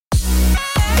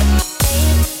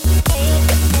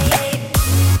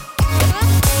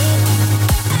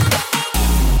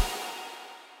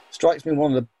strikes me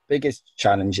one of the biggest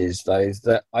challenges, though, is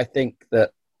that I think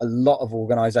that a lot of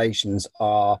organizations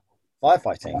are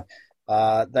firefighting.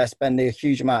 They're spending a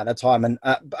huge amount of time, and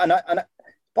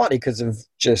partly because of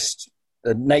just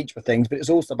the nature of things, but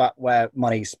it's also about where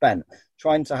money's spent.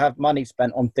 Trying to have money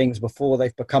spent on things before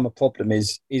they've become a problem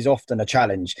is often a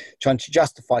challenge. Trying to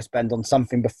justify spend on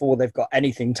something before they've got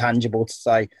anything tangible to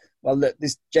say, well, look,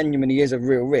 this genuinely is a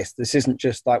real risk. This isn't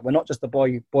just like, we're not just a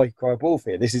boy cry wolf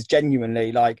here. This is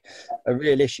genuinely like a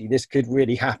real issue. This could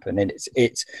really happen. And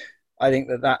it's I think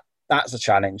that's a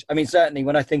challenge. I mean, certainly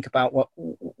when I think about what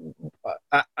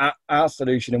our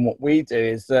solution and what we do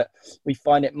is that we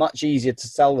find it much easier to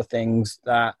sell the things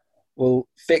that will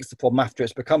fix the problem after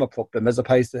it's become a problem, as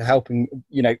opposed to helping,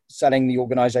 selling the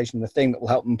organization the thing that will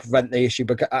help them prevent the issue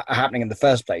happening in the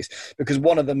first place. Because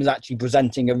one of them is actually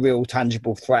presenting a real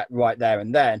tangible threat right there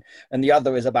and then, and the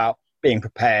other is about being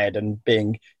prepared and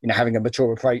being, having a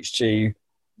mature approach to,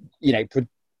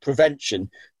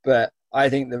 prevention. But I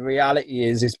think the reality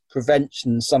is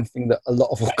prevention something that a lot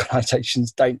of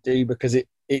organizations don't do because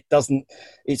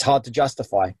it's hard to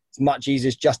justify. It's much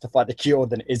easier to justify the cure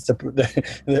than it is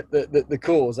the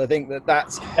cause. I think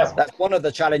that's one of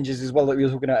the challenges as well that we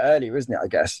were talking about earlier, isn't it, I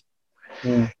guess?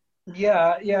 Mm.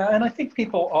 Yeah. And I think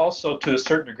people also, to a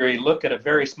certain degree, look at a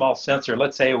very small sensor.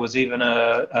 Let's say it was even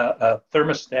a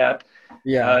thermostat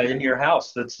in your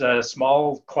house that's a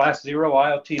small class 0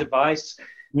 IoT device.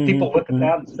 People look at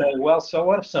that and say, well, so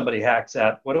what if somebody hacks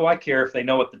that? What do I care if they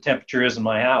know what the temperature is in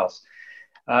my house?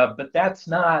 But that's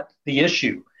not the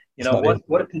issue. What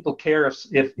do people care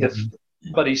if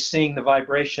somebody's seeing the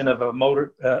vibration of a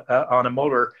motor on a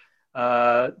motor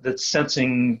that's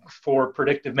sensing for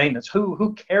predictive maintenance?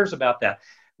 Who cares about that?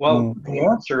 Well, the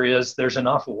answer is there's an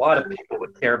awful lot of people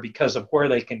that care because of where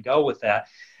they can go with that.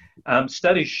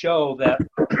 Studies show that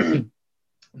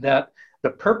that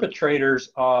the perpetrators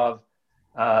of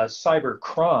cyber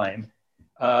crime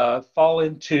fall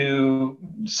into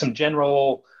some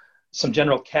general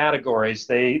categories.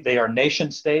 They are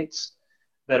nation states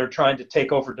that are trying to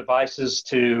take over devices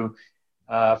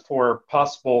for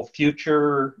possible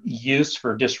future use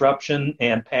for disruption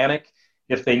and panic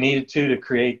if they needed to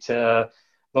create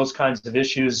those kinds of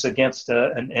issues against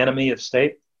an enemy of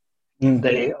state.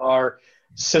 They are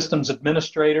systems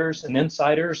administrators and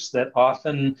insiders that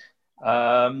often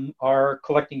are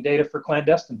collecting data for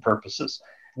clandestine purposes.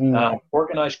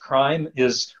 Organized crime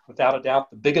is without a doubt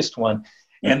the biggest one.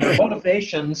 And their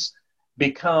motivations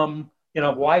become,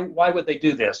 why would they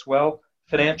do this? Well,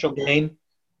 financial gain,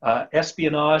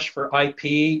 espionage for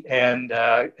IP and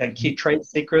key trade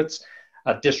secrets,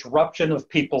 disruption of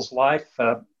people's life,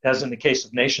 as in the case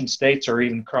of nation states or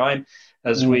even crime,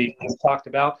 as we talked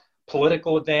about,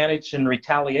 political advantage and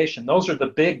retaliation. Those are the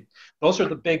big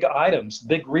items,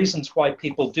 big reasons why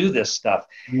people do this stuff.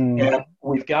 And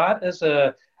we've got as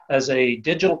a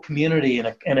digital community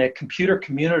and a computer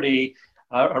community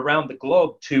around the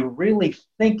globe to really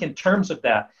think in terms of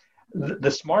that.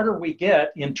 The smarter we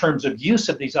get in terms of use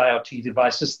of these IoT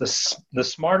devices, the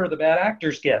smarter the bad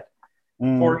actors get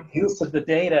for use of the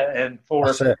data and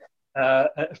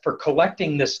for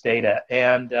collecting this data.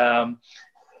 And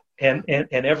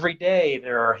every day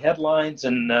there are headlines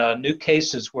and new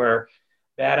cases where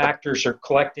bad actors are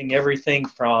collecting everything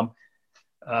from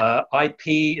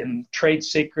IP and trade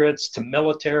secrets to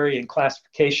military and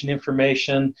classification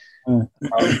information,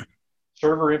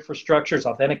 server infrastructures,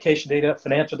 authentication data,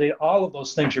 financial data. All of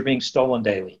those things are being stolen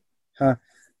daily.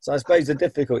 So I suppose the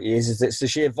difficulty is it's the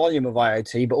sheer volume of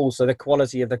IoT, but also the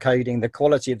quality of the coding, the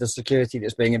quality of the security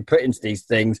that's being input into these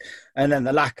things, and then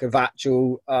the lack of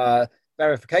actual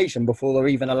verification before they're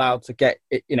even allowed to get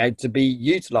it, to be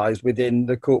utilized within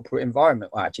the corporate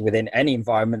environment, or actually within any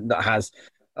environment that has,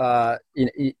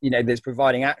 that's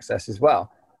providing access as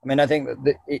well. I mean, I think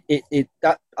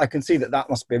that I can see that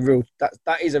must be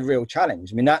that is a real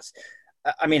challenge.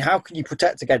 I mean, how can you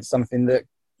protect against something that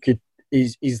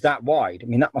is that wide? I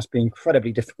mean, that must be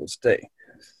incredibly difficult to do.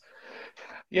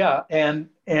 Yeah, and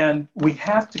we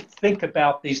have to think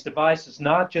about these devices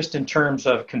not just in terms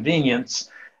of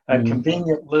convenience,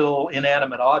 convenient little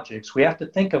inanimate objects. We have to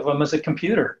think of them as a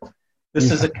computer. This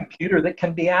is a computer that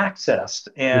can be accessed,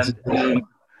 and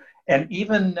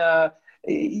even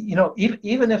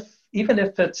even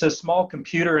if it's a small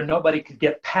computer and nobody could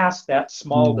get past that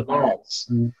small device,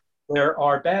 there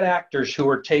are bad actors who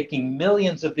are taking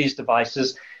millions of these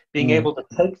devices, being able to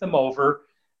take them over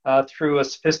through a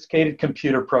sophisticated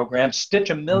computer program,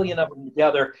 stitch a million of them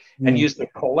together, and use the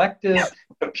collective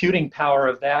computing power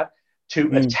of that to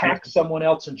attack someone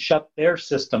else and shut their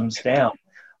systems down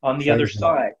on the other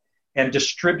side, and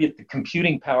distribute the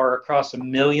computing power across a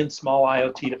million small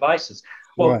IoT devices.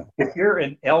 Right. Well, if you're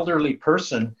an elderly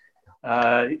person,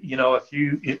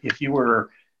 if you were,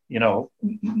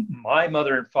 my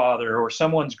mother and father or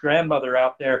someone's grandmother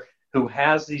out there who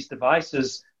has these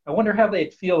devices, I wonder how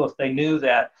they'd feel if they knew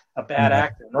that a bad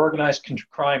actor, an organized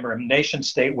crime, or a nation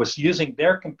state was using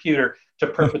their computer to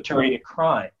perpetrate a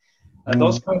crime.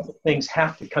 Those kinds of things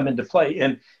have to come into play.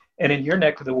 And in your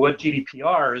neck of the wood,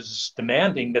 GDPR is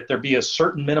demanding that there be a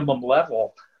certain minimum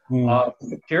level of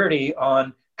security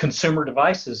on consumer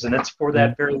devices. And it's for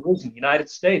that very reason. The United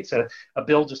States, a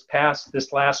bill just passed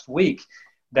this last week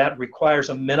that requires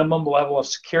a minimum level of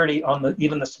security on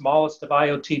even the smallest of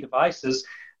IoT devices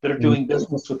that are doing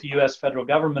business with the U.S. federal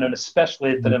government, and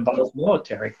especially if it involves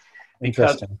military,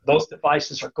 because those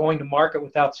devices are going to market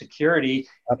without security.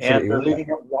 Absolutely. And they're leaving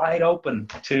it wide open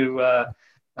to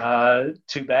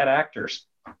bad actors.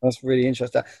 That's really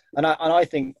interesting, and I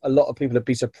think a lot of people would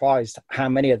be surprised how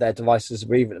many of their devices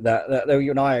are even that they're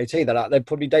even IoT. That they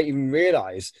probably don't even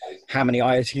realize how many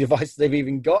IoT devices they've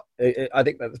even got. I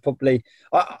think that's probably.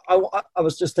 I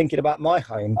was just thinking about my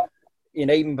home,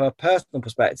 even from a personal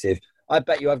perspective. I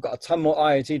bet you I've got a ton more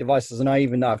IoT devices than I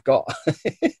even know I've got.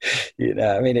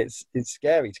 I mean, it's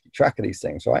scary to keep track of these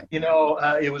things, right?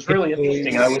 It was really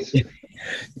interesting. I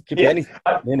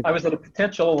was at a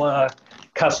potential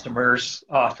customer's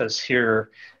office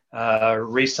here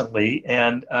recently,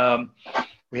 and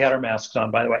we had our masks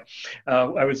on, by the way.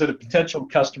 I was at a potential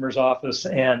customer's office,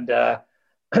 and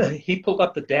he pulled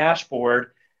up the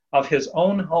dashboard of his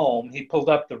own home. He pulled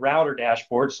up the router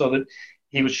dashboard so that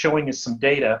he was showing us some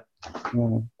data.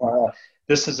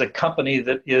 This is a company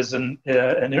that is an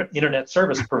internet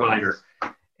service provider.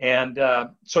 And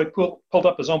so he pulled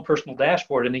up his own personal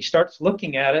dashboard, and he starts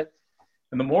looking at it.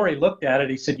 And the more he looked at it,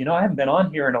 he said, I haven't been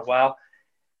on here in a while.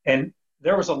 And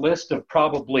there was a list of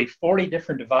probably 40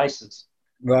 different devices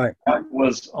that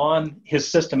was on his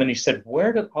system. And he said,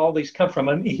 where did all these come from?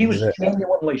 I mean, he was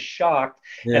genuinely shocked.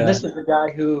 Yeah. And this is a guy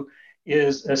who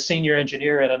is a senior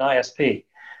engineer at an ISP.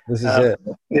 This is it.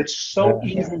 It's so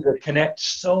easy to connect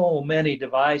so many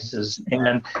devices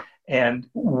and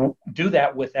do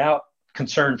that without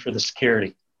concern for the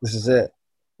security. This is it.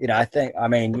 I've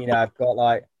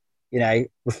got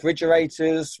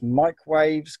refrigerators,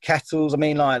 microwaves, kettles.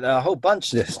 A whole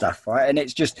bunch of this stuff, right? And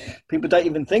it's just people don't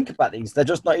even think about these. They're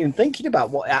just not even thinking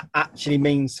about what it actually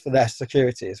means for their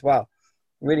security as well.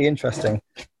 Really interesting.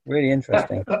 Really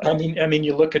interesting. I mean,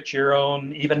 you look at your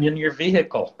own, even in your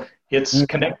vehicle, it's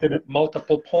connected at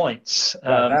multiple points.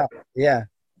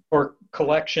 For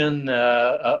collection,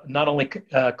 not only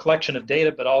collection of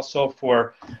data, but also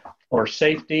for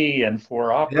safety and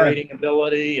for operating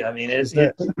ability. I mean, it's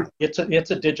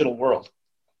a digital world.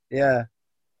 Yeah,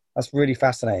 that's really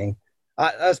fascinating.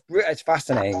 It's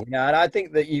fascinating, and I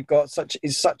think that you've got such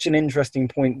an interesting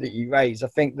point that you raise. I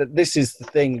think that this is the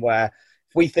thing where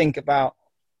if we think about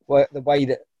the way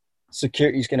that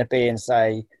security is going to be in,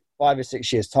 say, 5 or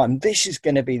 6 years' time, this is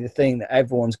going to be the thing that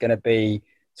everyone's going to be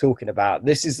talking about.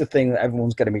 This is the thing that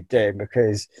everyone's going to be doing,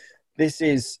 because this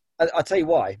is, I'll tell you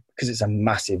why, because it's a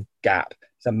massive gap.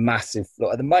 It's a massive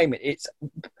flaw. At the moment, it's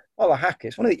a hacker.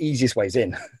 It's one of the easiest ways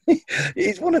in.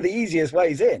 It's one of the easiest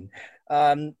ways in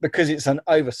because it's an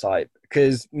oversight,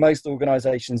 because most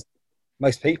organizations,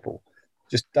 most people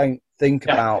just don't think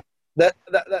about that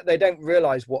they don't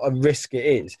realize what a risk it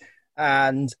is,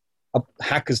 and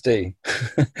hackers do.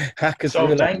 Hackers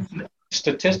realize.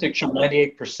 Statistics show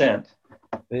 98%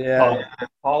 of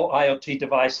all IoT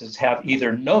devices have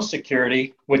either no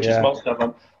security, which is most of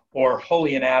them, or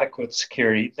wholly inadequate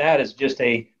security. That is just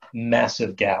a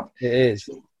massive gap. It is.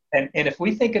 And if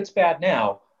we think it's bad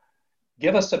now,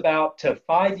 give us about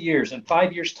 5 years. In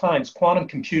 5 years' time, quantum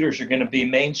computers are going to be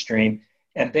mainstream,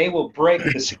 and they will break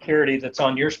the security that's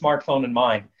on your smartphone and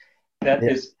mine that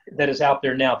is out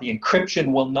there now. The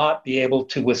encryption will not be able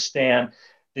to withstand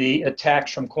the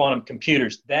attacks from quantum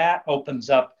computers. That opens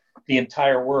up the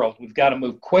entire world. We've got to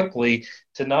move quickly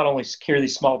to not only secure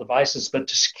these small devices, but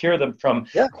to secure them from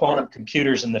quantum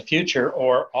computers in the future,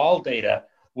 or all data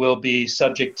will be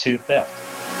subject to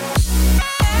theft.